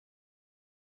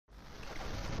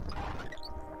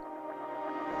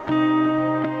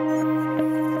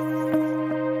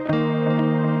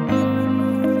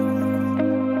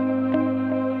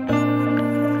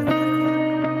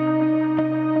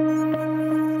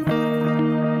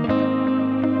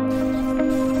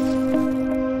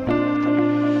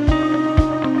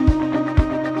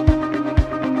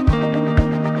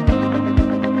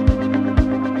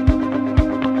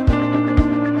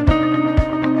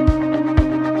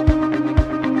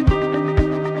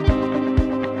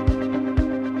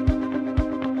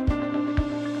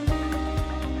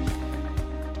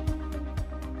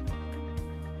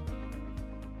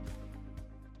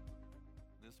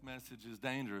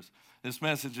this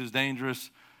message is dangerous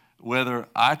whether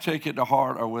I take it to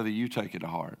heart or whether you take it to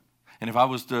heart. And if I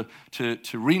was to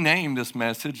rename this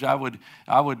message, I would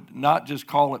not just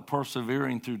call it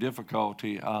persevering through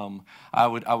difficulty. I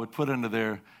would put into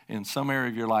there, in some area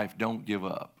of your life, don't give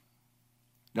up.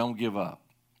 Don't give up.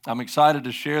 I'm excited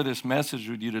to share this message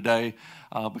with you today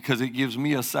because it gives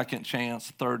me a second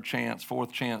chance, third chance,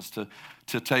 fourth chance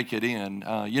to take it in.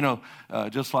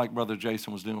 Just like Brother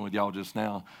Jason was doing with y'all just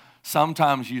now,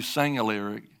 sometimes you sing a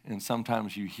lyric and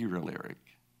sometimes you hear a lyric.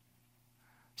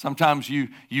 Sometimes you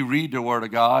read the Word of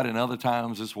God and other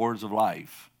times it's words of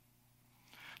life.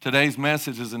 Today's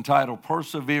message is entitled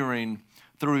Persevering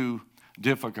Through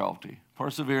Difficulty.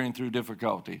 Persevering through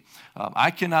difficulty. I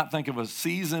cannot think of a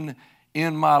season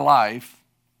in my life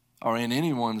or in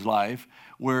anyone's life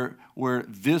where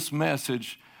this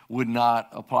message would not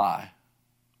apply,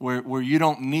 where you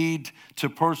don't need to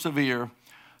persevere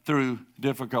through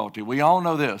difficulty. We all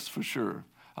know this for sure.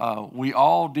 We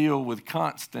all deal with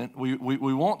constant, we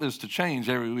want this to change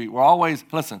every week. We're always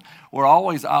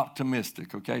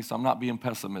optimistic, okay? So I'm not being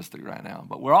pessimistic right now,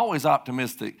 but we're always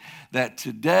optimistic that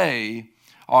today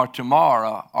or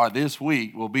tomorrow or this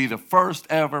week will be the first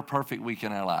ever perfect week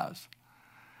in our lives.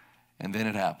 And then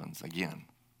it happens again.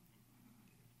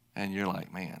 And you're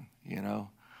like, man,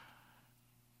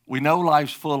 we know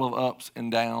life's full of ups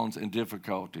and downs and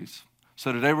difficulties.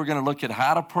 So today we're going to look at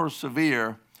how to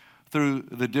persevere through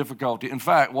the difficulty. In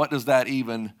fact, what does that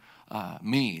even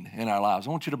mean in our lives?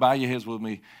 I want you to bow your heads with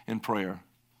me in prayer.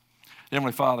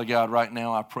 Heavenly Father, God, right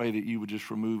now I pray that you would just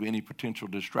remove any potential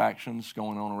distractions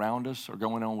going on around us or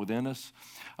going on within us.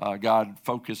 God,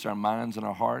 focus our minds and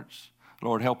our hearts.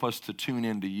 Lord, help us to tune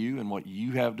into you and what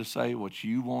you have to say, what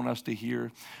you want us to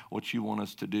hear, what you want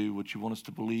us to do, what you want us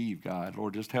to believe, God.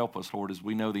 Lord, just help us, Lord, as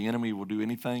we know the enemy will do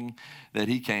anything that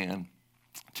he can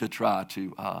to try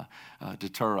to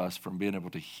deter us from being able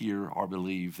to hear or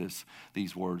believe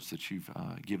these words that you've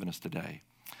given us today.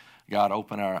 God,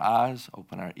 open our eyes,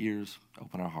 open our ears,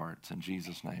 open our hearts. In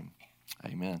Jesus' name,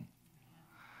 amen.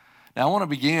 Now, I want to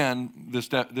begin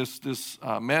this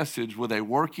message with a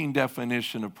working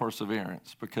definition of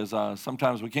perseverance because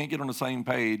sometimes we can't get on the same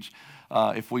page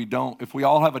if we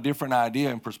all have a different idea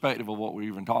and perspective of what we're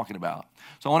even talking about.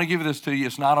 So I want to give this to you.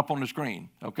 It's not up on the screen,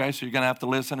 okay? So you're going to have to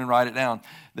listen and write it down.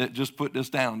 Just put this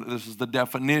down. This is the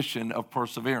definition of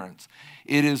perseverance.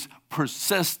 It is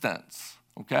persistence,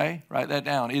 okay? Write that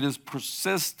down. It is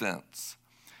persistence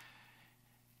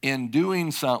in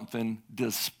doing something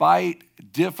despite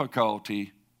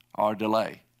difficulty or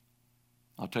delay.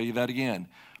 I'll tell you that again.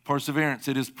 Perseverance,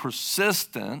 it is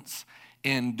persistence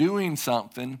in doing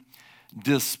something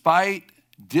despite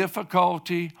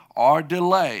difficulty or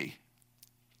delay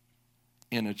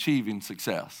in achieving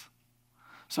success.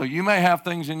 So you may have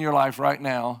things in your life right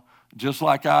now, just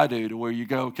like I do, to where you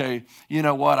go, okay, you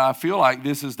know what, I feel like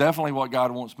this is definitely what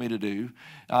God wants me to do.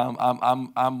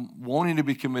 I'm wanting to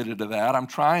be committed to that. I'm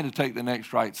trying to take the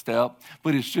next right step,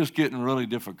 but it's just getting really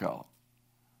difficult.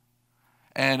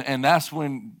 And that's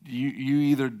when you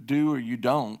either do or you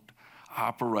don't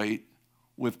operate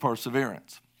with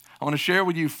perseverance. I want to share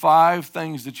with you 5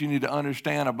 things that you need to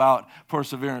understand about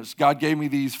perseverance. God gave me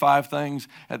these 5 things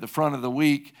at the front of the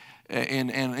week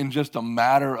in just a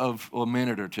matter of a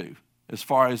minute or two, as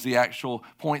far as the actual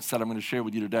points that I'm going to share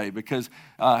with you today. Because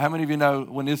how many of you know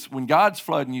when God's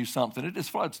flooding you something, it just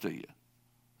floods to you.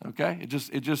 Okay?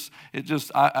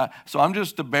 So I'm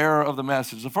just the bearer of the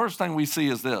message. The first thing we see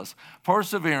is this: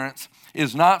 perseverance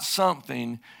is not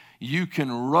something you can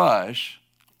rush,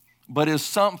 but is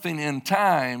something in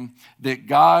time that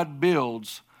God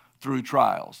builds through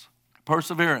trials.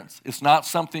 Perseverance, it's not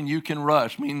something you can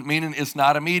rush, meaning it's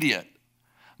not immediate.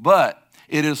 But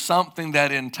it is something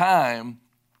that in time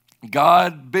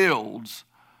God builds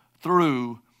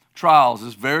through trials.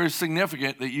 It's very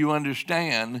significant that you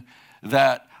understand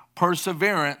that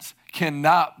perseverance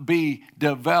cannot be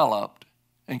developed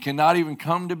and cannot even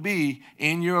come to be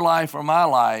in your life or my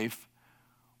life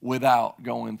without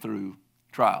going through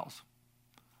trials.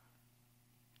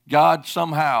 God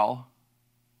somehow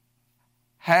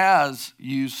has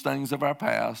used things of our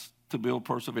past to build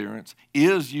perseverance,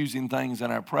 is using things in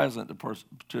our present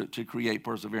to create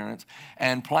perseverance,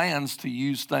 and plans to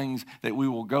use things that we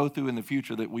will go through in the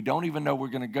future that we don't even know we're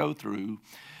going to go through.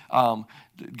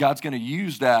 God's going to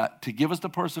use that to give us the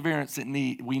perseverance that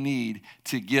we need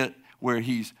to get where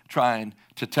he's trying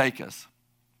to take us.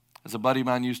 As a buddy of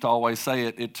mine used to always say,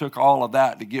 it took all of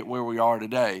that to get where we are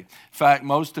today. In fact,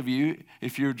 most of you,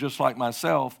 if you're just like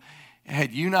myself,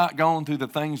 had you not gone through the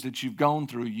things that you've gone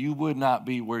through, you would not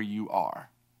be where you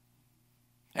are.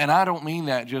 And I don't mean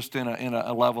that just in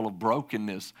a level of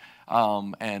brokenness.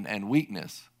 and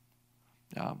weakness.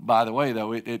 By the way,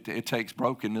 though, it takes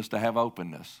brokenness to have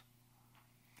openness.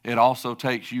 It also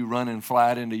takes you running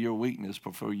flat into your weakness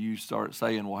before you start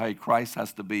saying, well, hey, Christ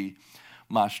has to be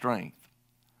my strength.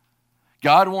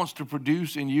 God wants to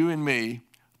produce in you and me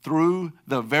through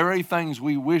the very things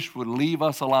we wish would leave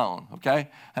us alone, okay?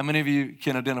 How many of you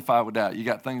can identify with that? You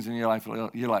got things in your life,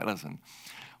 you're like, listen,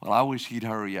 well, I wish he'd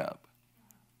hurry up,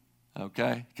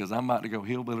 okay? Because I'm about to go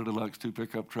Hillbilly Deluxe, 2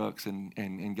 pickup trucks,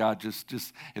 and God just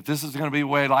if this is going to be the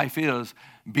way life is,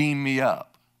 beam me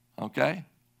up, okay?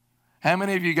 How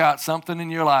many of you got something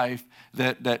in your life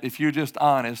that if you're just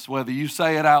honest, whether you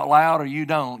say it out loud or you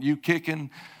don't, you kicking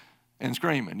and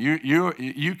screaming.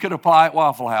 You could apply at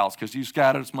Waffle House because you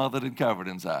scattered, smothered, and covered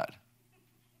inside.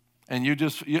 And you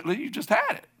just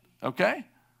had it, okay?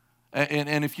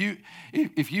 And if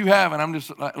you haven't, I'm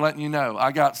just letting you know,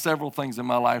 I got several things in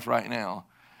my life right now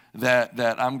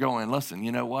that I'm going, listen,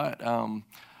 you know what?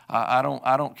 I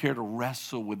don't care to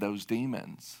wrestle with those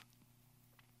demons.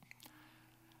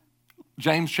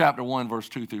 James chapter 1, verse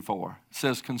 2 through 4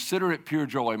 says, consider it pure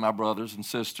joy, my brothers and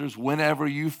sisters, whenever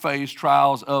you face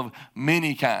trials of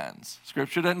many kinds.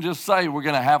 Scripture doesn't just say we're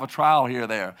going to have a trial here or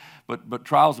there, but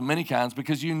trials of many kinds,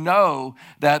 because you know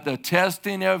that the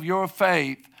testing of your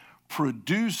faith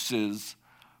produces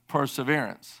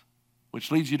perseverance,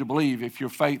 which leads you to believe if your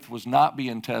faith was not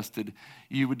being tested,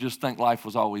 you would just think life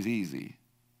was always easy.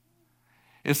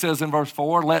 It says in verse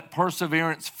 4, let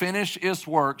perseverance finish its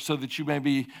work so that you may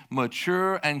be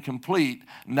mature and complete,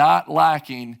 not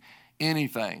lacking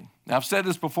anything. Now, I've said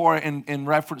this before in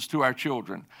reference to our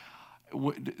children.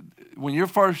 When you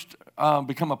first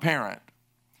become a parent,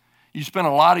 you spend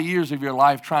a lot of years of your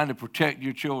life trying to protect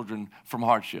your children from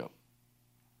hardship.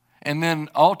 And then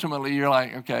ultimately you're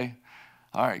like, okay,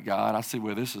 all right, God, I see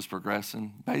where this is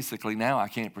progressing. Basically, now I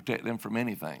can't protect them from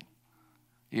anything.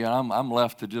 Yeah, I'm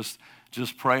left to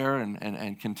just prayer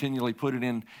and continually put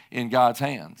it in God's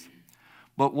hands.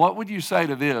 But what would you say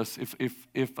to this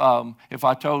if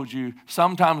I told you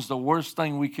sometimes the worst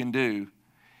thing we can do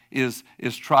is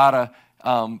try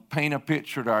to paint a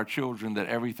picture to our children that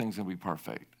everything's going to be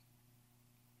perfect?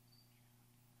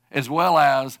 As well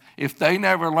as if they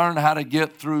never learn how to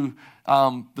get through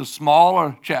the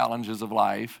smaller challenges of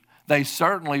life, they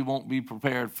certainly won't be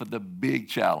prepared for the big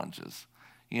challenges.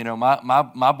 You know,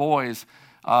 my boys,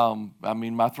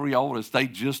 my 3 oldest, they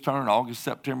just turned August,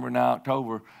 September, now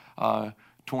October,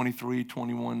 23,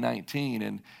 21,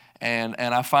 19. And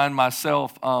I find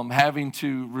myself having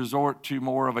to resort to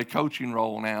more of a coaching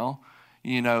role now,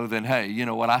 you know, than, hey, you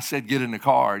know what, I said get in the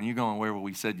car and you're going wherever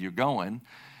we said you're going.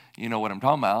 You know what I'm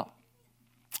talking about.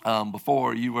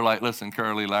 Before you were like, listen,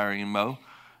 Curly, Larry, and Mo,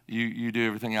 you do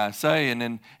everything I say, and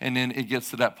then it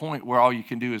gets to that point where all you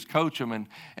can do is coach them,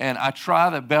 and I try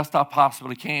the best I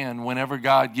possibly can whenever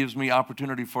God gives me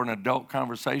opportunity for an adult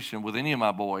conversation with any of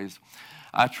my boys.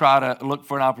 I try to look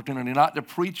for an opportunity not to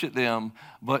preach at them,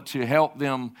 but to help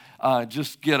them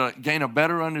just gain a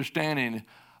better understanding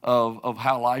of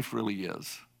how life really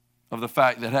is. Of the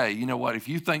fact that, hey, you know what, if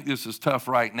you think this is tough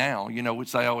right now, you know,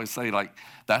 which they always say, like,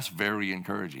 that's very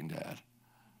encouraging, Dad.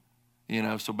 You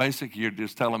know, so basically you're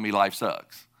just telling me life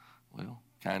sucks. Well,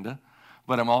 kind of.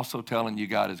 But I'm also telling you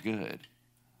God is good.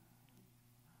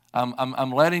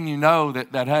 I'm letting you know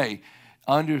that, hey,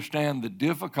 understand the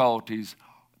difficulties,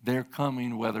 they're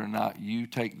coming whether or not you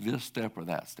take this step or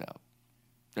that step.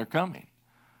 They're coming.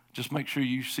 Just make sure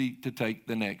you seek to take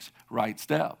the next right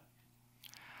step.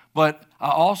 But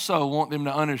I also want them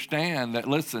to understand that,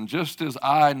 listen, just as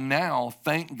I now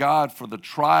thank God for the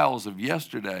trials of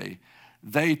yesterday,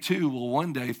 they too will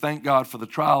one day thank God for the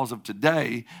trials of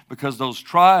today, because those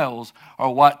trials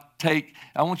are what I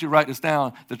want you to write this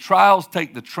down, the trials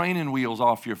take the training wheels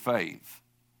off your faith.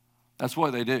 That's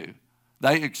what they do.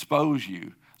 They expose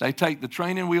you. They take the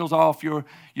training wheels off your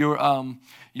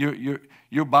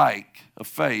bike of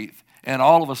faith, and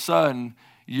all of a sudden,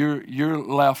 you're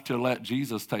left to let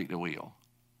Jesus take the wheel.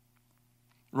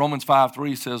 Romans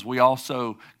 5:3 says, we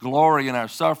also glory in our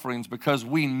sufferings because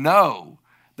we know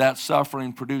that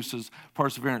suffering produces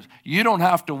perseverance. You don't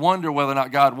have to wonder whether or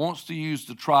not God wants to use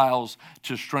the trials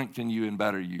to strengthen you and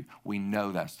better you. We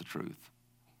know that's the truth.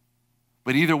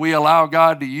 But either we allow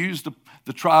God to use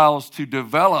the trials to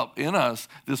develop in us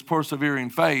this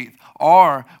persevering faith,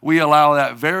 or we allow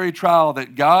that very trial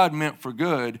that God meant for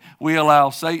good, we allow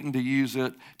Satan to use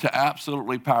it to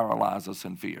absolutely paralyze us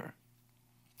in fear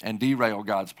and derail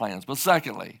God's plans. But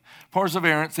secondly,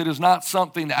 perseverance, it is not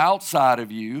something outside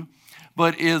of you,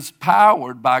 but is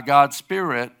powered by God's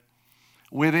Spirit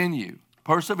within you.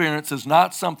 Perseverance is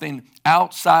not something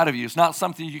outside of you. It's not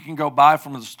something you can go buy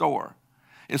from the store.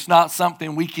 It's not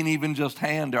something we can even just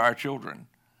hand to our children.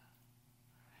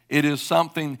 It is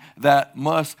something that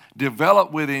must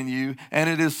develop within you, and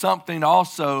it is something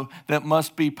also that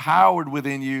must be powered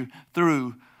within you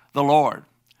through the Lord.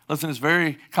 Listen, it's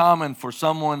very common for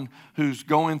someone who's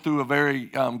going through a very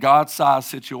God-sized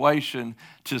situation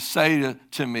to say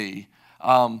to me,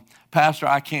 Pastor,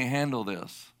 I can't handle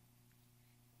this.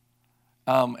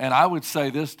 And I would say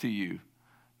this to you,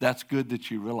 that's good that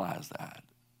you realize that.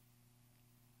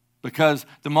 Because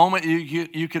the moment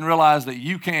you can realize that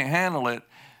you can't handle it,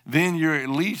 then you're at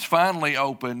least finally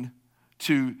open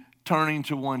to turning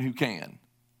to one who can.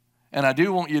 And I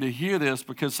do want you to hear this,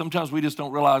 because sometimes we just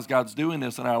don't realize God's doing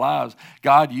this in our lives.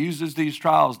 God uses these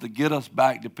trials to get us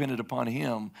back dependent upon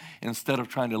Him instead of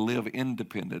trying to live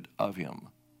independent of Him.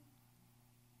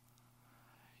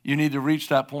 You need to reach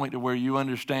that point to where you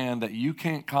understand that you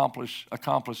can't accomplish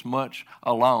much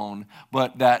alone,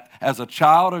 but that as a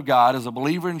child of God, as a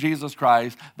believer in Jesus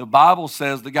Christ, the Bible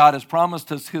says that God has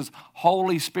promised us His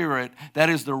Holy Spirit, that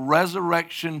is the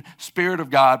resurrection Spirit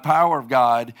of God, power of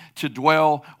God, to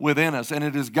dwell within us. And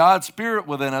it is God's Spirit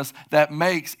within us that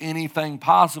makes anything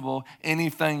possible,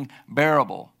 anything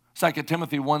bearable. 2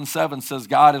 Timothy 1:7 says,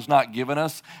 God has not given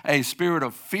us a spirit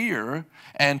of fear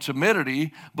and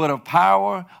timidity, but of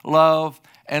power, love,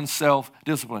 and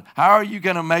self-discipline. How are you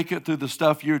going to make it through the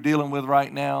stuff you're dealing with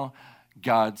right now?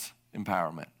 God's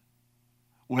empowerment.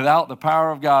 Without the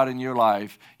power of God in your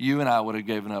life, you and I would have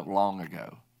given up long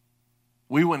ago.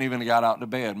 We wouldn't even have got out to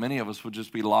bed. Many of us would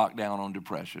just be locked down on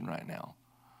depression right now.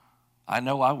 I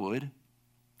know I would.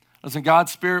 Listen,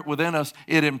 God's Spirit within us,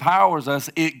 it empowers us.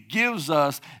 It gives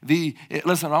us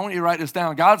listen, I want you to write this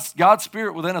down. God's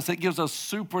Spirit within us, it gives us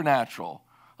supernatural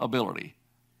ability.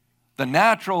 The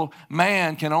natural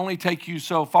man can only take you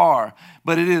so far,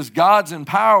 but it is God's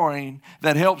empowering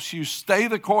that helps you stay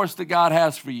the course that God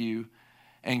has for you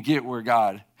and get where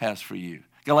God has for you.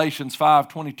 Galatians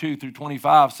 5:22 through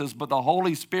 25 says, but the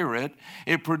Holy Spirit,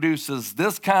 it produces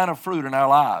this kind of fruit in our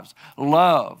lives: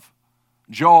 love,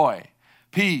 joy,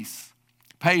 peace,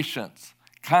 patience,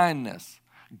 kindness,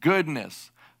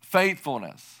 goodness,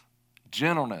 faithfulness,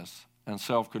 gentleness, and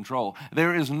self-control.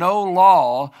 There is no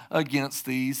law against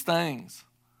these things.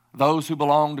 Those who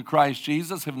belong to Christ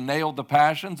Jesus have nailed the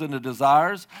passions and the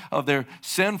desires of their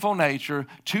sinful nature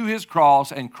to His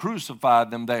cross and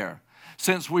crucified them there.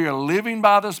 Since we are living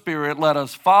by the Spirit, let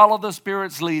us follow the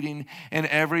Spirit's leading in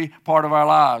every part of our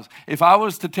lives. If I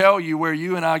was to tell you where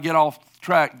you and I get off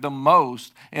track the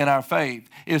most in our faith,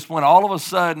 it's when all of a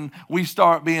sudden we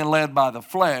start being led by the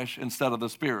flesh instead of the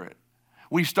Spirit.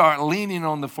 We start leaning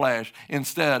on the flesh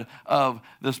instead of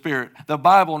the Spirit. The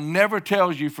Bible never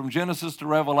tells you from Genesis to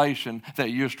Revelation that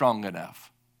you're strong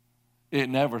enough. It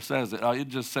never says it. It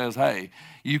just says, hey,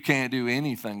 you can't do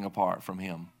anything apart from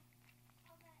Him.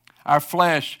 Our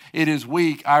flesh, it is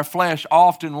weak. Our flesh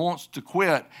often wants to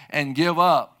quit and give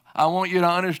up. I want you to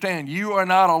understand, you are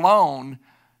not alone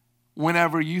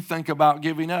whenever you think about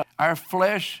giving up. Our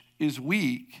flesh is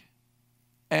weak.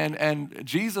 And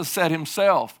Jesus said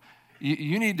Himself,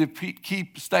 you need to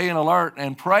keep staying alert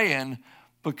and praying,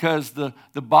 because the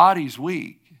body's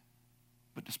weak,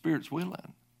 but the Spirit's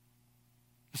willing.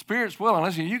 The Spirit's willing.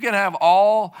 Listen, you can have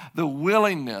all the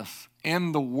willingness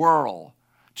in the world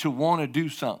to want to do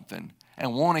something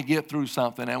and want to get through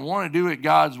something and want to do it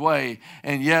God's way,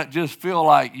 and yet just feel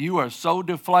like you are so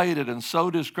deflated and so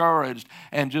discouraged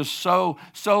and just so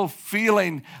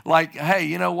feeling like, hey,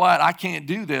 you know what, I can't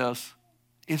do this.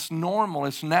 It's normal,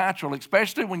 it's natural,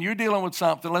 especially when you're dealing with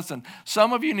something. Listen,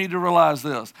 some of you need to realize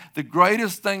this. The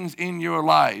greatest things in your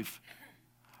life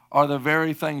are the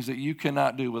very things that you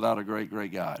cannot do without a great,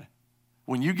 great God.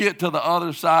 When you get to the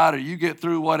other side, or you get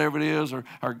through whatever it is,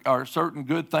 or certain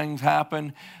good things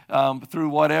happen through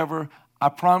whatever, I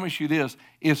promise you this,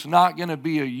 it's not going to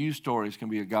be a you story, it's going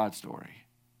to be a God story.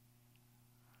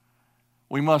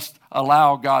 We must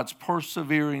allow God's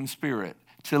persevering Spirit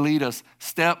to lead us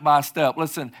step by step.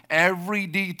 Listen, every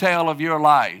detail of your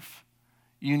life,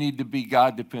 you need to be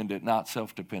God-dependent, not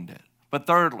self-dependent. But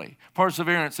thirdly,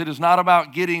 perseverance, it is not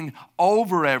about getting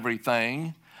over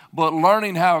everything, but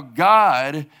learning how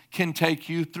God can take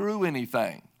you through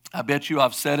anything. I bet you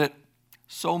I've said it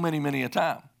so many a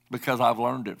time, because I've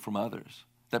learned it from others.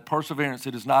 That perseverance,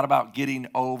 it is not about getting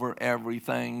over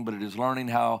everything, but it is learning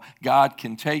how God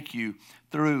can take you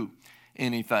through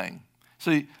anything.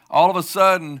 See, all of a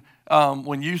sudden,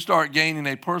 when you start gaining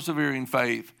a persevering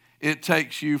faith, it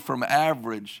takes you from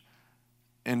average,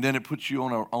 and then it puts you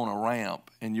on a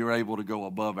ramp, and you're able to go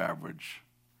above average.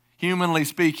 Humanly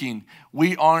speaking,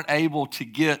 we aren't able to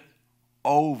get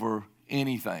over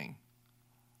anything.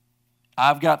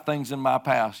 I've got things in my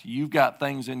past. You've got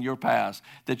things in your past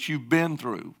that you've been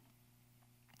through.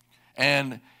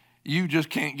 And you just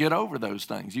can't get over those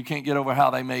things. You can't get over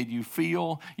how they made you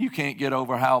feel. You can't get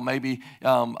over how maybe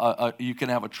you can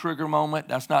have a trigger moment.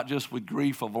 That's not just with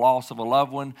grief of loss of a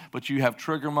loved one, but you have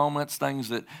trigger moments, things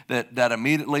that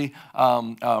immediately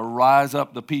rise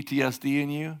up the PTSD in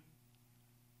you.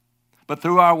 But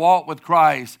through our walk with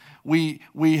Christ, we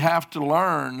have to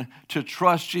learn to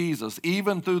trust Jesus,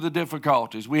 even through the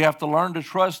difficulties. We have to learn to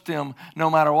trust Him no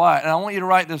matter what. And I want you to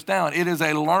write this down. It is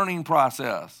a learning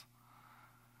process.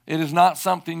 It is not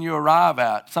something you arrive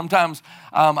at. Sometimes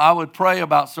I would pray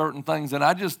about certain things, and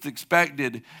I just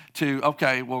expected to,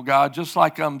 okay, well, God, just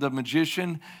like the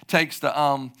magician takes the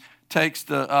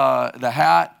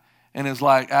hat and is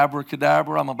like,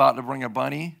 abracadabra, I'm about to bring a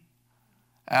bunny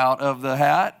out of the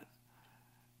hat.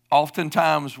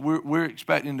 Oftentimes, we're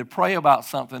expecting to pray about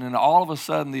something, and all of a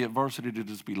sudden, the adversity to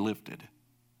just be lifted.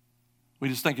 We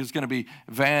just think it's going to be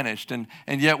vanished, and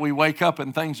yet we wake up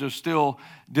and things are still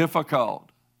difficult.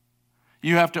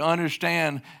 You have to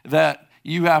understand that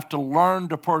you have to learn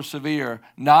to persevere,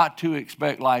 not to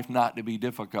expect life not to be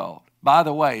difficult. By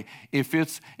the way, if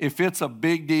it's a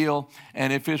big deal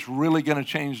and if it's really going to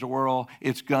change the world,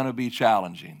 it's going to be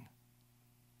challenging.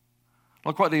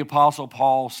 Look what the Apostle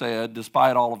Paul said,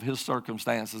 despite all of his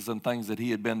circumstances and things that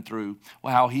he had been through,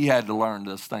 how he had to learn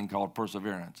this thing called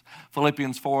perseverance.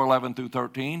 Philippians 4:11 through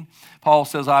 13, Paul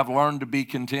says, I've learned to be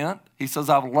content. He says,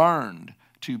 I've learned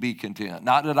to be content.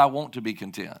 Not that I want to be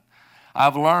content.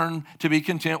 I've learned to be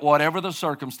content whatever the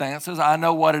circumstances. I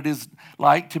know what it is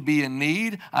like to be in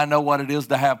need. I know what it is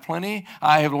to have plenty.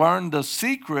 I have learned the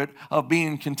secret of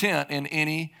being content in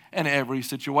any and every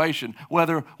situation,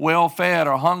 whether well-fed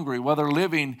or hungry, whether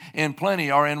living in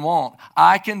plenty or in want.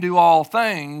 I can do all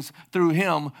things through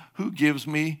Him who gives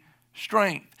me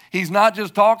strength. He's not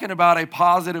just talking about a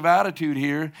positive attitude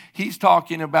here. He's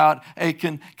talking about a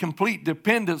complete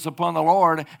dependence upon the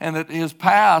Lord, and that his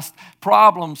past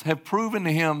problems have proven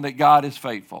to him that God is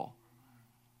faithful,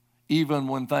 even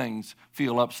when things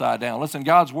feel upside down. Listen,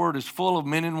 God's word is full of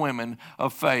men and women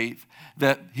of faith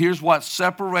that here's what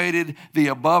separated the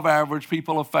above average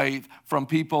people of faith from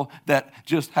people that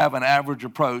just have an average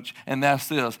approach, and that's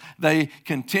this. They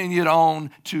continued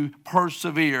on to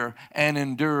persevere and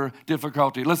endure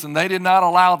difficulty. Listen, they did not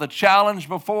allow the challenge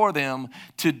before them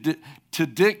to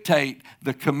dictate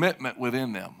the commitment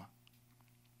within them.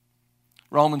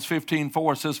 Romans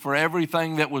 15:4 says, for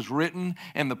everything that was written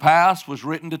in the past was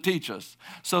written to teach us,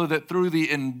 so that through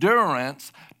the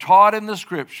endurance taught in the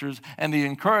Scriptures and the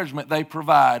encouragement they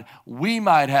provide, we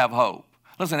might have hope.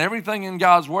 Listen, everything in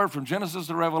God's Word from Genesis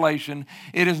to Revelation,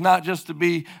 it is not just to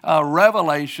be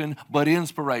revelation, but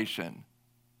inspiration.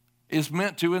 It's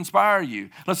meant to inspire you.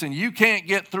 Listen, you can't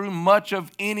get through much of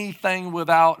anything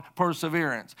without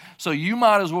perseverance. So you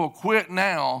might as well quit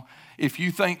now if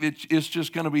you think that it's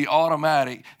just going to be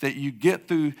automatic, that you get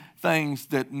through things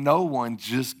that no one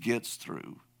just gets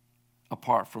through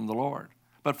apart from the Lord.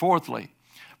 But fourthly,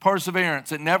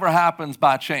 perseverance, it never happens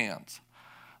by chance,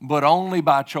 but only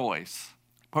by choice.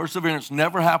 Perseverance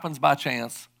never happens by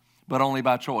chance, but only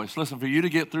by choice. Listen, for you to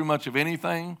get through much of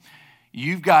anything,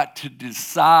 you've got to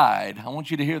decide. I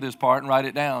want you to hear this part and write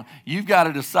it down. You've got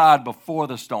to decide before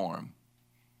the storm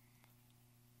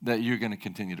that you're going to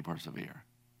continue to persevere.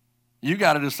 You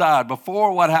got to decide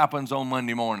before what happens on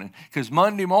Monday morning, because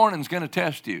Monday morning is going to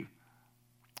test you.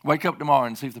 Wake up tomorrow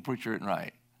and see if the preacher isn't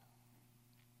right.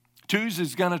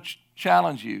 Tuesday's going to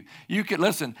challenge you. You could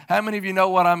listen. How many of you know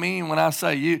what I mean when I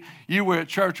say you were at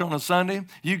church on a Sunday?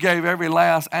 You gave every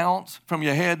last ounce from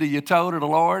your head to your toe to the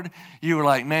Lord. You were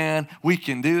like, man, we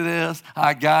can do this.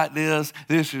 I got this.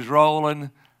 This is rolling.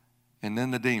 And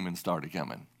then the demons started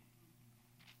coming.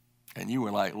 And you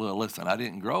were like, well, listen, I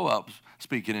didn't grow up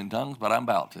speaking in tongues, but I'm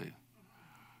about to.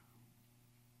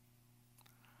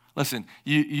 Listen,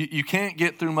 you can't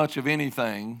get through much of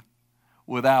anything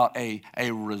without a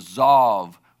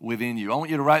resolve within you. I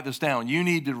want you to write this down. You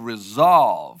need to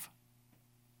resolve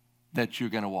that you're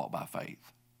going to walk by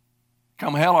faith.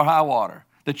 Come hell or high water.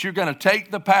 That you're going to take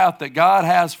the path that God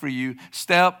has for you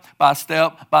step by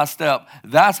step by step.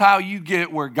 That's how you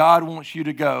get where God wants you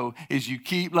to go, is you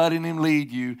keep letting Him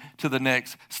lead you to the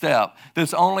next step.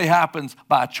 This only happens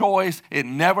by choice. It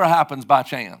never happens by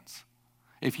chance.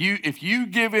 If you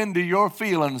give in to your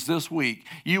feelings this week,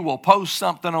 you will post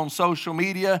something on social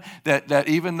media that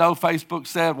even though Facebook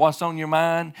said, what's on your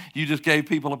mind, you just gave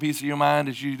people a piece of your mind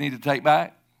that you need to take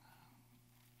back.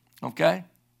 Okay?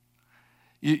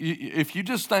 If you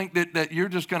just think that you're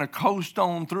just going to coast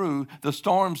on through the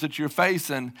storms that you're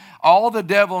facing, all the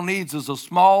devil needs is a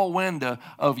small window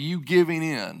of you giving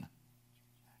in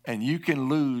And you can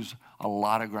lose a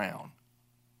lot of ground.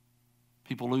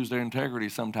 People lose their integrity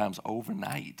sometimes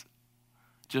overnight.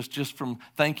 Just from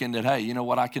thinking that, hey, you know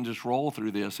what, I can just roll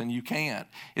through this, and you can't.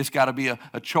 It's got to be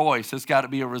a choice. It's got to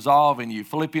be a resolve in you.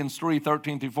 Philippians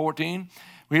 3:13-14.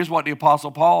 Here's what the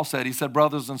Apostle Paul said. He said,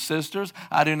 brothers and sisters,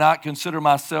 I do not consider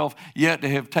myself yet to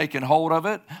have taken hold of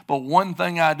it, but one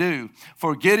thing I do,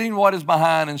 forgetting what is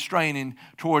behind and straining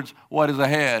towards what is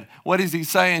ahead. What is he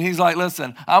saying? He's like,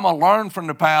 listen, I'm going to learn from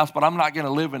the past, but I'm not going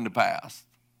to live in the past.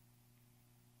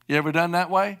 You ever done that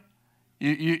way?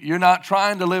 You're not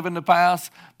trying to live in the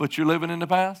past, but you're living in the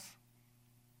past?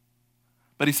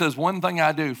 But he says, one thing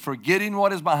I do, forgetting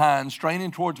what is behind, straining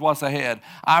towards what's ahead,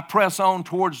 I press on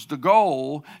towards the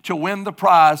goal to win the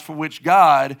prize for which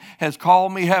God has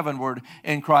called me heavenward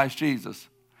in Christ Jesus.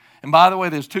 And by the way,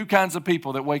 there's two kinds of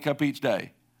people that wake up each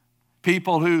day.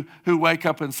 People who wake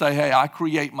up and say, hey, I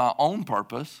create my own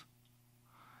purpose.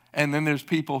 And then there's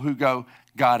people who go,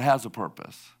 God has a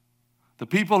purpose. The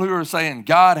people who are saying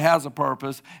God has a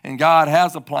purpose and God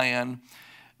has a plan,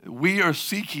 we are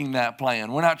seeking that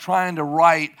plan. We're not trying to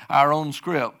write our own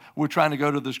script. We're trying to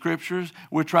go to the scriptures.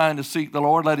 We're trying to seek the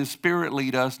Lord. Let his spirit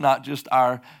lead us, not just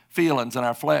our feelings and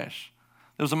our flesh.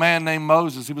 There was a man named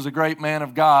Moses. He was a great man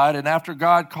of God. And after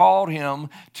God called him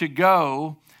to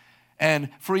go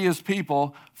and free his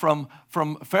people from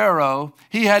Pharaoh,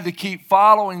 he had to keep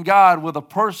following God with a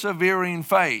persevering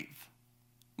faith.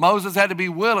 Moses had to be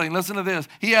willing, listen to this,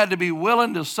 he had to be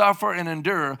willing to suffer and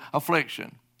endure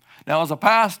affliction. Now, as a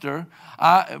pastor,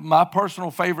 my personal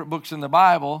favorite books in the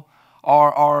Bible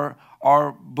are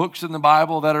books in the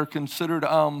Bible that are considered,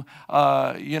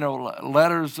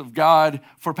 letters of God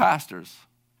for pastors.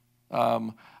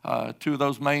 Two of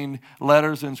those main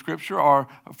letters in Scripture are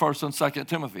 1st and 2nd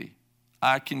Timothy.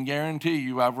 I can guarantee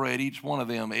you I've read each one of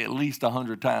them at least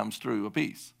 100 times through a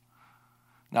piece.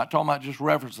 Not talking about just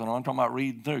referencing them, I'm talking about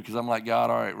reading through, because I'm like, God,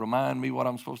 all right, remind me what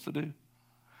I'm supposed to do.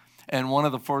 And one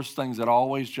of the first things that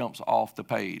always jumps off the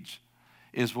page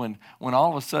is when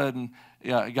all of a sudden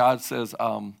God says,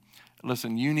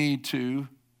 listen, you need to,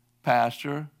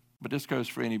 pastor, but this goes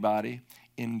for anybody,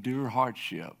 endure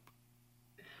hardship.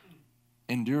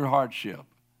 Endure hardship.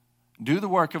 Do the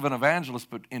work of an evangelist,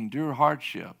 but endure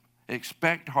hardship.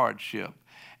 Expect hardship.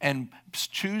 And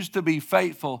choose to be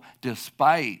faithful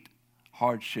despite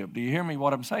hardship. Do you hear me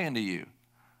what I'm saying to you?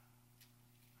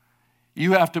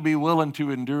 You have to be willing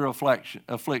to endure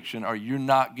affliction or you're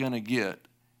not going to get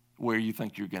where you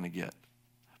think you're going to get,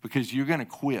 because you're going to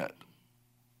quit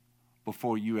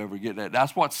before you ever get that.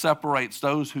 That's what separates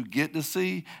those who get to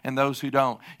see and those who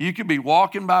don't. You could be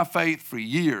walking by faith for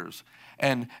years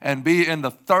and be in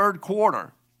the third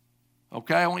quarter.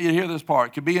 Okay, I want you to hear this part.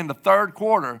 It could be in the third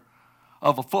quarter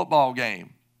of a football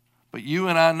game, but you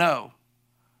and I know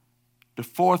the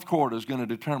fourth quarter is going to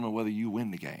determine whether you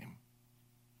win the game.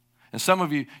 And some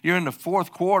of you, you're in the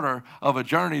fourth quarter of a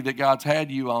journey that God's had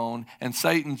you on, and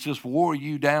Satan's just wore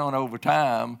you down over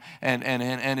time, and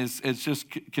it's just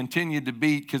continued to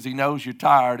beat because he knows you're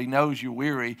tired, he knows you're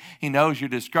weary, he knows you're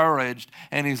discouraged,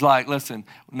 and he's like, listen,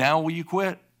 now will you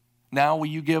quit? Now will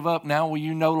you give up? Now will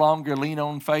you no longer lean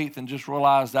on faith and just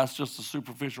realize that's just a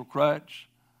superficial crutch?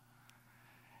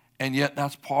 And yet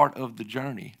that's part of the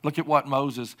journey. Look at what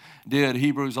Moses did.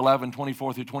 Hebrews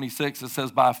 11:24-26. It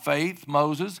says, by faith,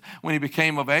 Moses, when he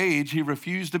became of age, he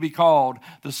refused to be called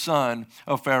the son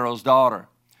of Pharaoh's daughter.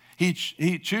 He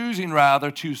choosing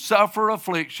rather to suffer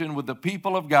affliction with the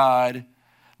people of God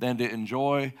than to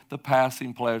enjoy the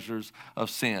passing pleasures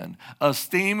of sin,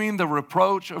 esteeming the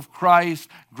reproach of Christ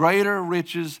greater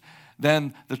riches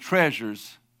than the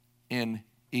treasures in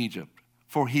Egypt.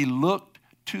 For he looked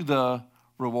to the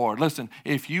reward. Listen,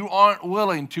 if you aren't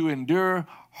willing to endure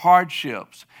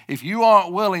hardships, if you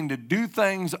aren't willing to do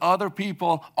things other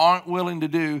people aren't willing to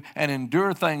do and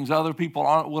endure things other people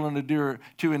aren't willing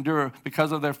to endure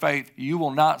because of their faith, you will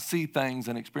not see things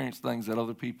and experience things that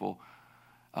other people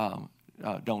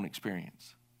don't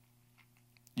experience.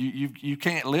 You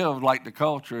can't live like the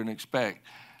culture and expect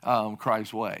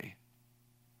Christ's way.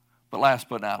 But last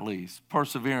but not least,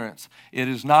 perseverance. It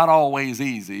is not always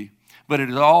easy, but it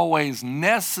is always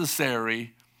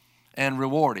necessary and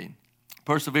rewarding.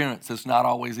 Perseverance is not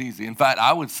always easy. In fact,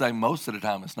 I would say most of the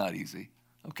time it's not easy,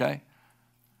 okay?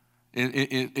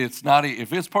 It's not.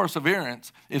 If it's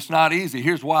perseverance, it's not easy.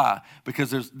 Here's why.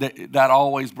 Because that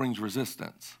always brings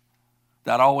resistance.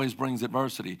 That always brings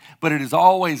adversity. But it is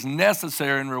always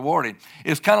necessary and rewarding.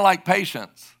 It's kind of like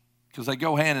patience, because they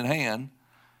go hand in hand.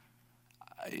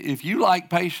 If you like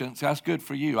patience, that's good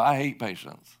for you. I hate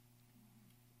patience.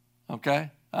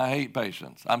 Okay? I hate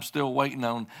patience. I'm still waiting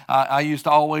on, I used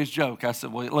to always joke. I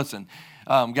said, well, listen,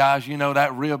 guys, you know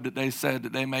that rib that they said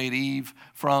that they made Eve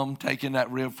from, taking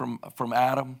that rib from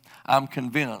Adam? I'm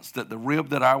convinced that the rib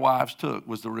that our wives took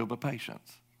was the rib of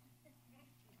patience.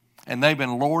 And they've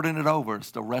been lording it over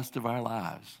us the rest of our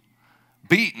lives,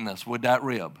 beating us with that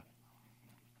rib.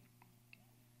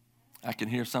 I can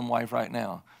hear some wife right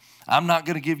now. I'm not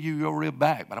going to give you your rib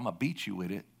back, but I'm going to beat you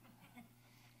with it.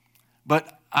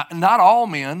 But not all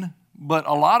men, but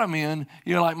a lot of men,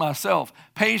 you're like myself.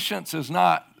 Patience is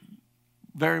not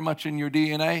very much in your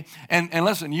DNA. And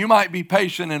listen, you might be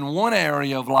patient in one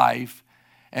area of life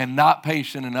and not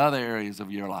patient in other areas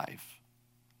of your life.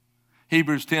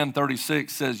 Hebrews 10:36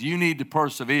 says you need to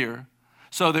persevere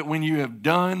so that when you have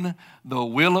done the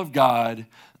will of God,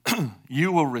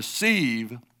 you will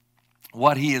receive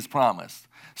what he has promised.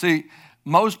 See,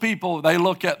 most people, they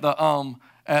look at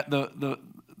the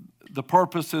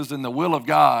purposes and the will of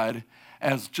God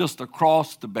as just a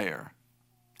cross to bear.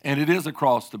 And it is a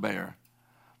cross to bear,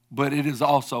 but it is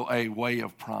also a way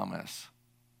of promise.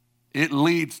 It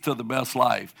leads to the best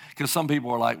life. Because some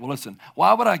people are like, well, listen,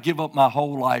 why would I give up my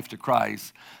whole life to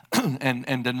Christ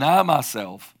and deny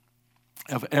myself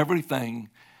of everything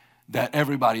that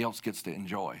everybody else gets to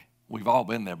enjoy? We've all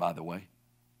been there, by the way.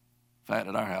 In fact,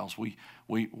 at our house, we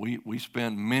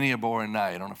spend many a boring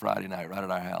night on a Friday night right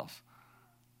at our house,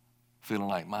 feeling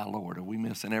like, my Lord, are we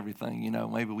missing everything? You know,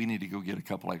 maybe we need to go get a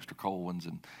couple extra cold ones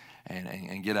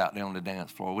and get out there on the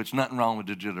dance floor, which nothing wrong with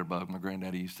the jitterbug. My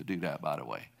granddaddy used to do that, by the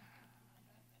way.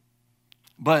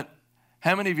 But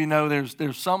how many of you know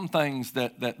there's some things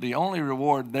that the only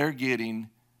reward they're getting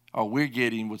or we're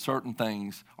getting with certain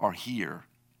things are here.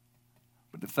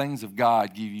 But the things of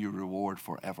God give you a reward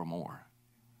forevermore.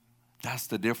 That's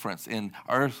the difference in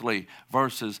earthly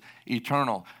versus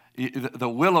eternal. The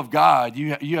will of God,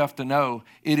 you have to know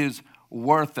it is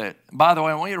worth it. By the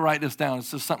way, I want you to write this down.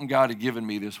 This is something God had given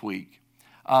me this week.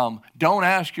 Don't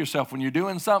ask yourself when you're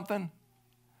doing something,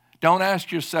 don't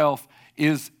ask yourself,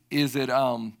 is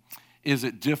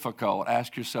it difficult?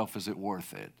 Ask yourself, is it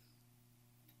worth it?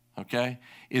 Okay?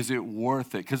 Is it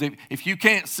worth it? Because if you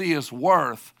can't see its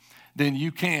worth, then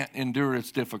you can't endure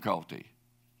its difficulty.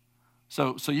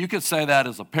 So you could say that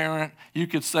as a parent. You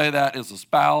could say that as a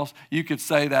spouse. You could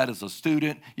say that as a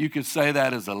student. You could say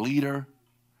that as a leader.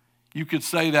 You could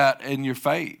say that in your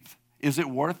faith. Is it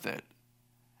worth it?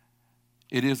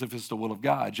 It is if it's the will of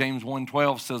God. James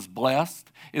 1:12 says, blessed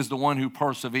is the one who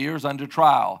perseveres under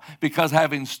trial, because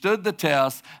having stood the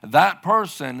test, that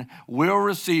person will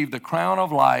receive the crown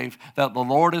of life that the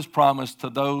Lord has promised to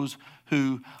those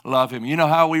who love him. You know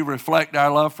how we reflect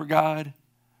our love for God?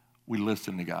 We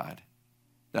listen to God.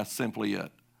 That's simply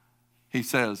it. He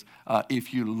says,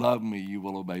 if you love me, you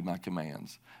will obey my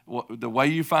commands. The way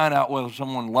you find out whether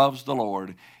someone loves the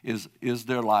Lord is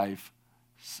their life.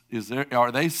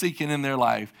 Are they seeking in their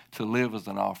life to live as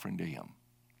an offering to him?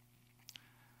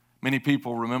 Many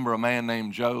people remember a man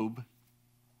named Job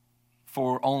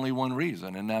for only one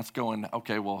reason, and that's going,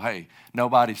 okay, well, hey,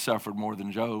 nobody suffered more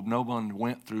than Job. No one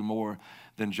went through more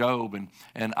than Job.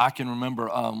 And I can remember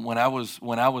when I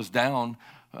was down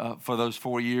for those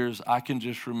 4 years, I can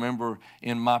just remember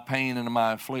in my pain and in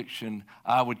my affliction,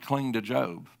 I would cling to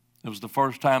Job. It was the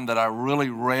first time that I really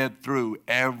read through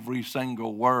every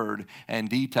single word and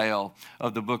detail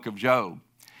of the book of Job.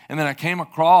 And then I came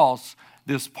across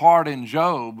this part in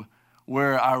Job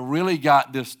where I really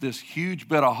got this huge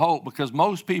bit of hope, because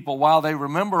most people, while they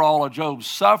remember all of Job's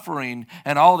suffering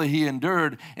and all that he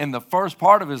endured in the first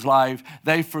part of his life,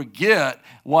 they forget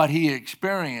what he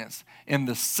experienced in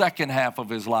the second half of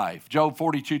his life. Job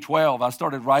 42:12, I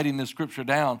started writing this scripture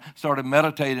down, started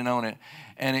meditating on it,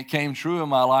 and it came true in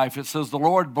my life. It says, the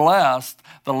Lord blessed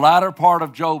the latter part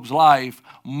of Job's life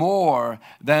more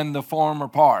than the former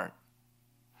part.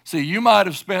 See, you might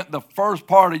have spent the first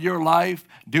part of your life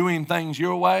doing things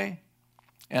your way,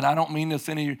 and I don't mean this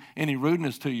any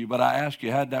rudeness to you, but I ask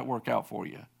you, how'd that work out for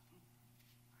you?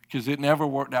 Because it never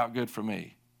worked out good for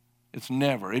me. It's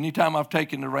never. Anytime I've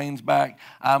taken the reins back,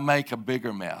 I make a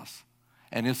bigger mess,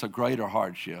 and it's a greater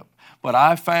hardship. But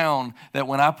I found that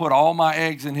when I put all my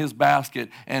eggs in his basket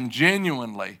and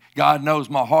genuinely, God knows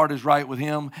my heart is right with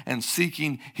him and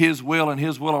seeking his will and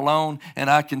his will alone, and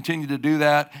I continue to do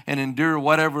that and endure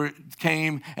whatever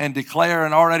came and declare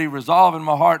and already resolve in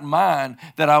my heart and mind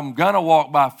that I'm going to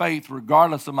walk by faith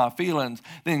regardless of my feelings,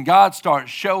 then God starts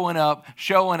showing up,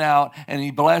 showing out, and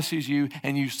he blesses you,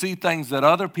 and you see things that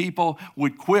other people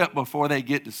would quit before they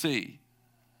get to see.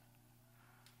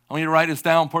 I want you to write this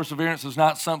down. Perseverance is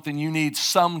not something you need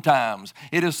sometimes.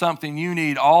 It is something you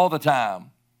need all the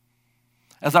time.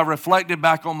 As I reflected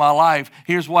back on my life,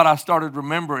 here's what I started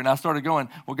remembering. I started going,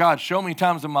 well, God, show me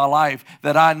times in my life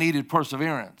that I needed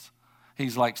perseverance.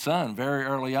 He's like, son, very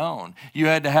early on. You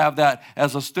had to have that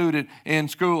as a student in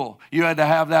school. You had to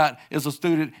have that as a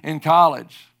student in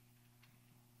college.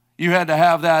 You had to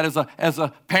have that as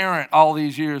a parent all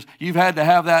these years. You've had to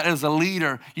have that as a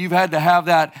leader. You've had to have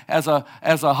that as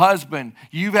a husband.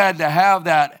 You've had to have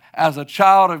that as a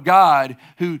child of God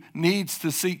who needs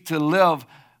to seek to live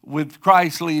with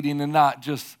Christ leading and not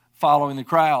just following the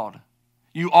crowd.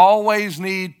 You always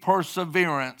need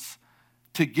perseverance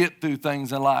to get through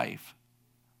things in life.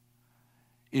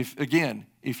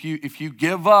 If you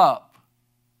give up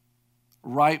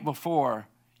right before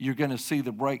you're going to see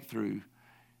the breakthrough,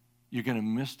 you're going to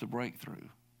miss the breakthrough.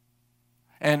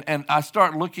 And I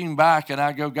start looking back and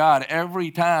I go, God,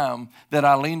 every time that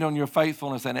I leaned on your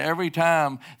faithfulness and every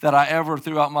time that I ever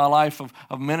throughout my life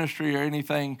of ministry or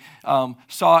anything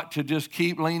sought to just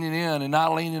keep leaning in and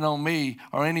not leaning on me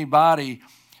or anybody,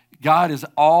 God has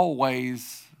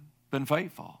always been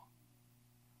faithful.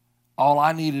 All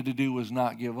I needed to do was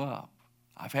not give up.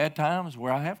 I've had times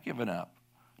where I have given up.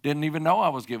 Didn't even know I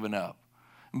was giving up.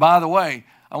 And by the way,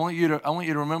 I want you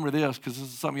to remember this because this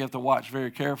is something you have to watch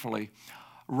very carefully.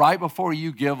 Right before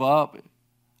you give up,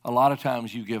 a lot of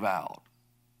times you give out.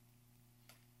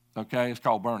 Okay? It's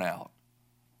called burnout.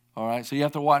 All right? So you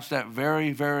have to watch that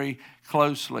very, very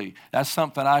closely. That's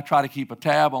something I try to keep a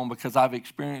tab on because I've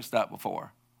experienced that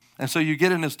before. And so you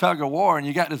get in this tug of war and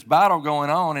you got this battle going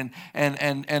on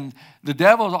and the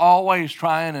devil's always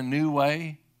trying a new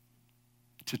way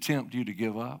to tempt you to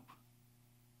give up.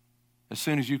 As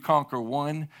soon as you conquer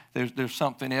one, there's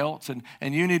something else.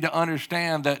 And you need to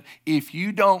understand that if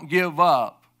you don't give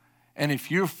up and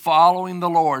if you're following the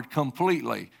Lord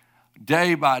completely,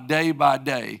 day by day by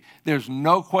day, there's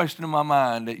no question in my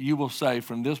mind that you will say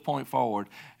from this point forward,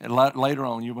 and later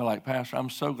on you'll be like, Pastor, I'm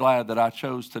so glad that I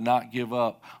chose to not give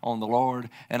up on the Lord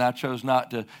and I chose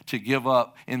not to give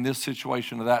up in this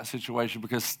situation or that situation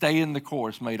because staying the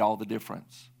course made all the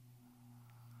difference.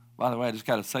 By the way, I just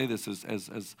got to say this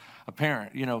as a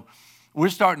parent. You know, we're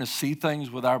starting to see things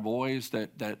with our boys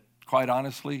that quite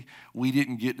honestly, we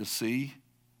didn't get to see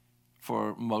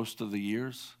for most of the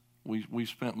years. We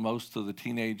spent most of the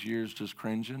teenage years just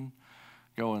cringing,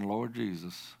 going, Lord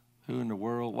Jesus, who in the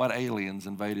world, what aliens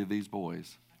invaded these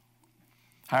boys?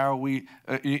 How are we,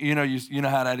 you know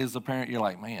how that is as a parent? You're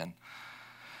like, man,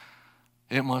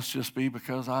 it must just be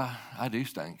because I do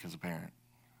stink as a parent.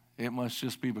 It must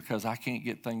just be because I can't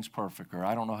get things perfect or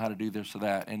I don't know how to do this or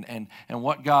that. And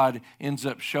what God ends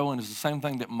up showing is the same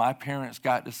thing that my parents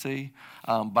got to see.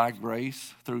 By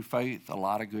grace, through faith, a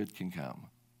lot of good can come.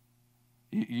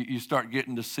 You start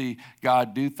getting to see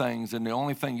God do things, and the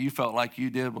only thing you felt like you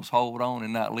did was hold on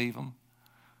and not leave them.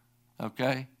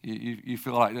 Okay? You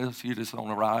feel like this, you're just on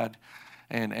a ride,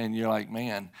 and you're like,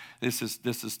 man, this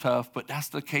is tough. But that's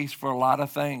the case for a lot of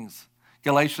things.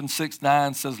 Galatians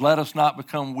 6:9 says, let us not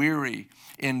become weary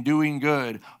in doing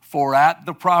good, for at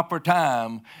the proper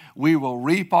time we will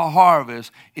reap a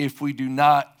harvest if we do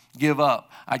not give up.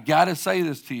 I got to say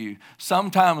this to you.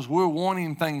 Sometimes we're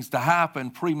wanting things to happen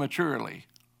prematurely.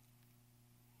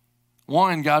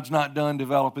 One, God's not done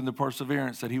developing the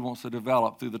perseverance that he wants to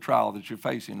develop through the trial that you're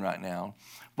facing right now.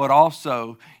 But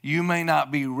also, you may not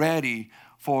be ready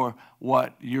for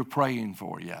what you're praying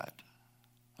for yet.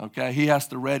 Okay, he has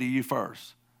to ready you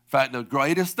first. In fact, the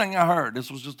greatest thing I heard, this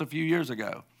was just a few years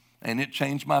ago, and it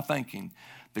changed my thinking.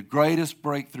 The greatest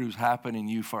breakthroughs happen in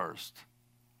you first.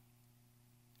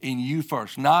 In you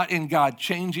first. Not in God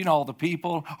changing all the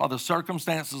people or the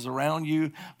circumstances around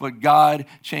you, but God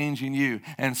changing you.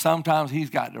 And sometimes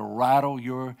he's got to rattle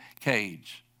your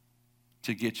cage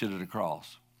to get you to the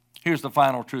cross. Here's the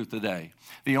final truth today.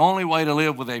 The only way to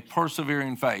live with a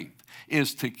persevering faith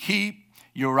is to keep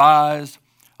your eyes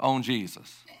on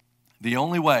Jesus. The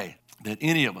only way that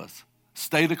any of us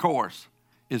stay the course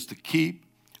is to keep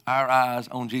our eyes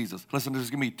on Jesus. Listen, there's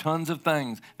going to be tons of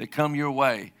things that come your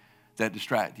way that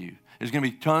distract you. There's going to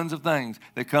be tons of things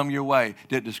that come your way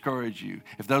that discourage you.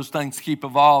 If those things keep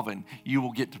evolving, you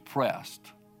will get depressed.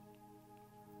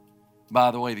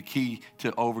 By the way, the key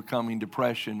to overcoming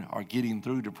depression or getting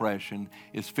through depression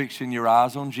is fixing your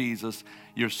eyes on Jesus,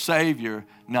 your Savior,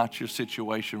 not your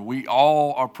situation. We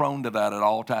all are prone to that at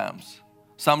all times.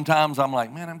 Sometimes I'm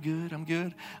like, man, I'm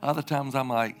good. Other times I'm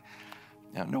like,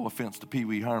 no offense to Pee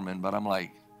Wee Herman, but I'm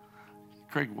like,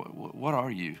 Craig, what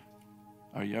are you?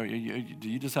 Do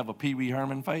you just have a Pee Wee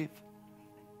Herman faith?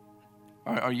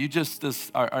 Are you just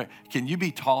this, can you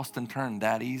be tossed and turned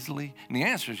that easily? And the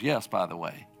answer is yes, by the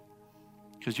way.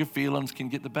 Because your feelings can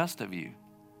get the best of you.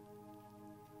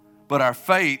 But our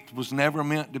faith was never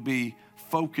meant to be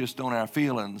focused on our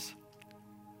feelings,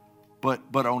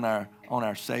 but on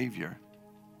our Savior.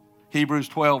 Hebrews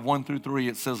 12, 1-3,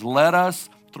 it says, let us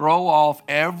throw off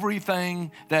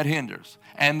everything that hinders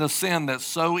and the sin that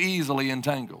so easily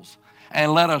entangles.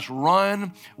 And let us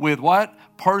run with what?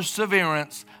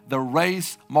 Perseverance, the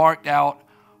race marked out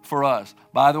for us.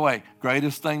 By the way,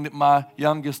 greatest thing that my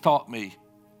youngest taught me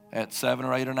at 7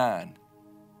 or 8 or 9,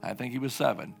 I think he was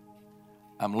 7.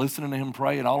 I'm listening to him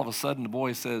pray, and all of a sudden the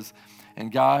boy says,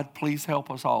 and God, please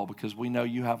help us all because we know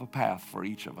you have a path for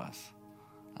each of us.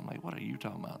 I'm like, what are you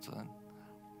talking about, son?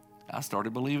 I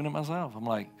started believing it myself. I'm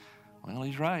like, well,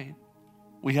 he's right.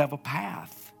 We have a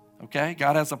path, okay?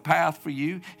 God has a path for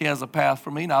you. He has a path for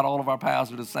me. Not all of our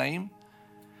paths are the same.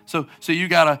 So you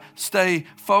got to stay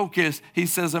focused. He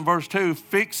says in verse 2,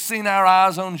 fixing our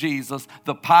eyes on Jesus,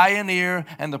 the pioneer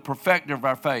and the perfecter of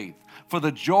our faith. For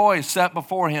the joy set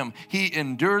before him, he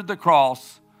endured the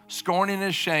cross, scorning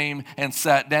his shame, and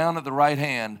sat down at the right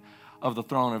hand of the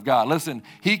throne of God. Listen,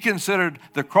 he considered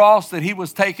the cross that he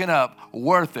was taking up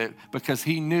worth it because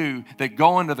he knew that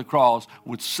going to the cross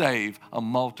would save a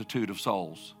multitude of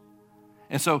souls.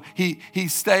 And so he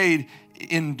stayed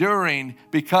enduring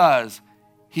because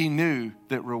he knew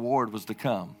that reward was to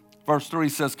come. Verse 3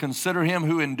 says, consider him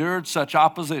who endured such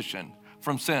opposition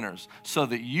from sinners so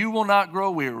that you will not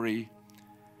grow weary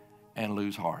and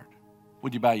lose heart.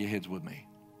 Would you bow your heads with me?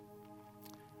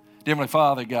 Dear Heavenly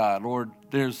Father, God, Lord,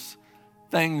 there's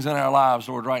things in our lives,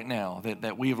 Lord, right now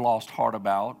that we've lost heart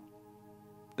about,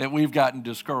 that we've gotten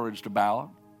discouraged about.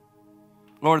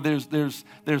 Lord, there's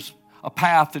a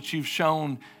path that you've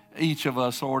shown each of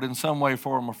us, Lord, in some way,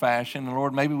 form, or fashion. And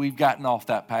Lord, maybe we've gotten off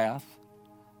that path.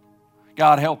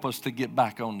 God, help us to get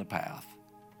back on the path.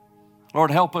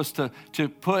 Lord, help us to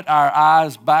put our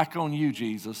eyes back on you,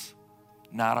 Jesus,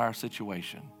 not our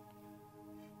situation.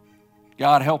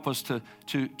 God, help us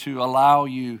to allow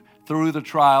you through the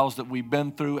trials that we've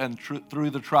been through and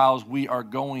through the trials we are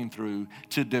going through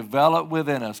to develop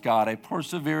within us, God, a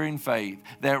persevering faith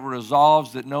that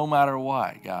resolves that no matter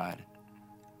what, God,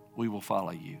 we will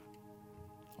follow you.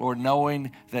 Lord,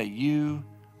 knowing that you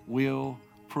will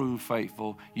prove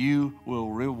faithful, you will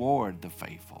reward the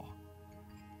faithful.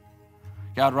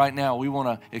 God, right now, we want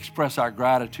to express our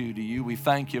gratitude to you. We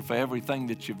thank you for everything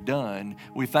that you've done.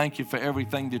 We thank you for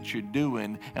everything that you're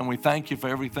doing. And we thank you for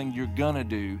everything you're going to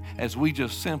do as we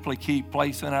just simply keep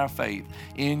placing our faith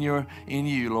in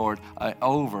you, Lord,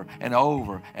 over and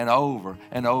over and over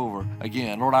and over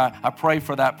again. Lord, I pray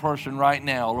for that person right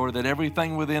now, Lord, that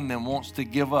everything within them wants to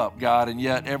give up, God, and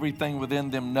yet everything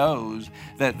within them knows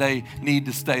that they need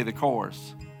to stay the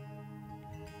course.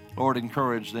 Lord,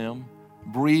 encourage them.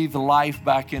 Breathe life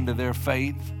back into their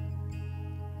faith.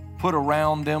 Put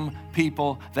around them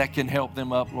people that can help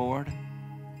them up, Lord,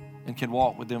 and can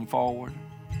walk with them forward.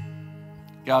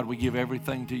 God, we give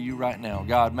everything to you right now.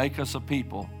 God, make us a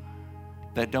people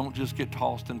that don't just get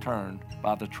tossed and turned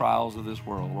by the trials of this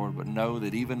world, Lord, but know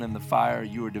that even in the fire,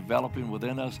 you are developing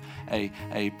within us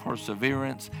a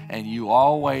perseverance, and you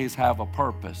always have a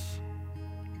purpose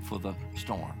for the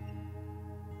storm.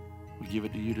 We give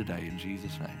it to you today in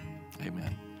Jesus' name.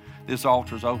 Amen. This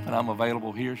altar is open. I'm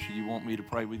available here. Should you want me to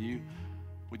pray with you?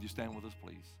 Would you stand with us,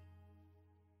 please?